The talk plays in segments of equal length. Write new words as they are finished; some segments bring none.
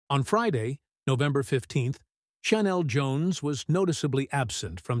On Friday, November 15th, Sheinelle Jones was noticeably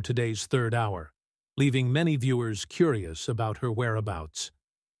absent from today's third hour, leaving many viewers curious about her whereabouts.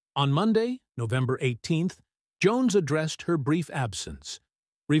 On Monday, November 18th, Jones addressed her brief absence,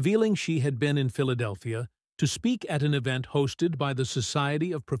 revealing she had been in Philadelphia to speak at an event hosted by the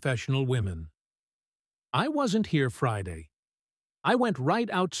Society of Professional Women. "I wasn't here Friday. I went right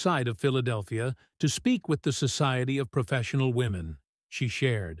outside of Philadelphia to speak with the Society of Professional Women," she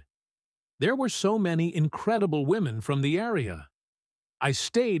shared. "There were so many incredible women from the area. I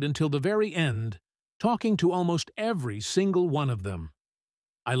stayed until the very end, talking to almost every single one of them.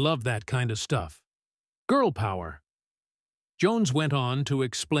 I love that kind of stuff. Girl power." Jones went on to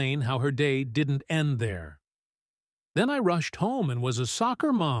explain how her day didn't end there. "Then I rushed home and was a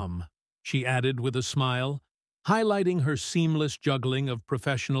soccer mom," she added with a smile, highlighting her seamless juggling of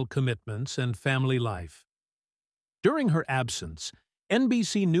professional commitments and family life. During her absence,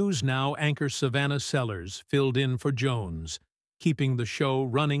 NBC News Now anchor Savannah Sellers filled in for Jones, keeping the show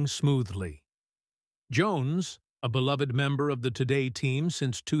running smoothly. Jones, a beloved member of the Today team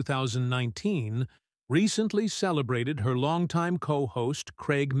since 2019, recently celebrated her longtime co-host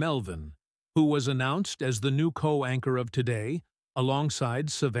Craig Melvin, who was announced as the new co-anchor of Today, alongside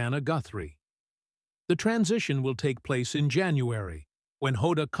Savannah Guthrie. The transition will take place in January, when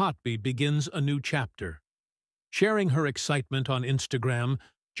Hoda Kotb begins a new chapter. Sharing her excitement on Instagram,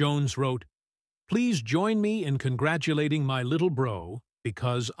 Jones wrote, "Please join me in congratulating my little bro,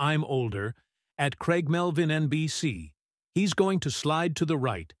 because I'm older, at Craig Melvin NBC. He's going to slide to the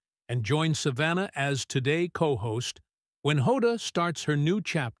right and join Savannah as Today co-host when Hoda starts her new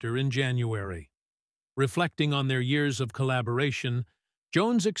chapter in January." Reflecting on their years of collaboration,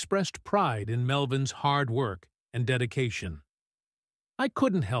 Jones expressed pride in Melvin's hard work and dedication. "I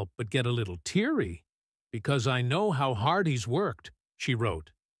couldn't help but get a little teary, because I know how hard he's worked," she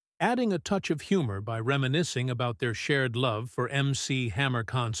wrote, adding a touch of humor by reminiscing about their shared love for MC Hammer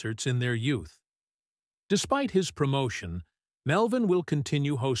concerts in their youth. Despite his promotion, Melvin will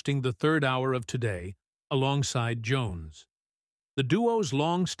continue hosting the third hour of Today alongside Jones. The duo's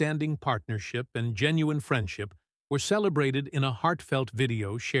long-standing partnership and genuine friendship were celebrated in a heartfelt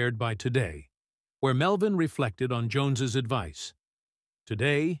video shared by Today, where Melvin reflected on Jones's advice.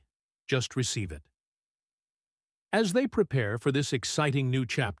 "Today, just receive it." As they prepare for this exciting new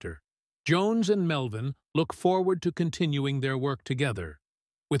chapter, Jones and Melvin look forward to continuing their work together,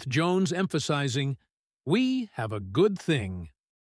 with Jones emphasizing, "We have a good thing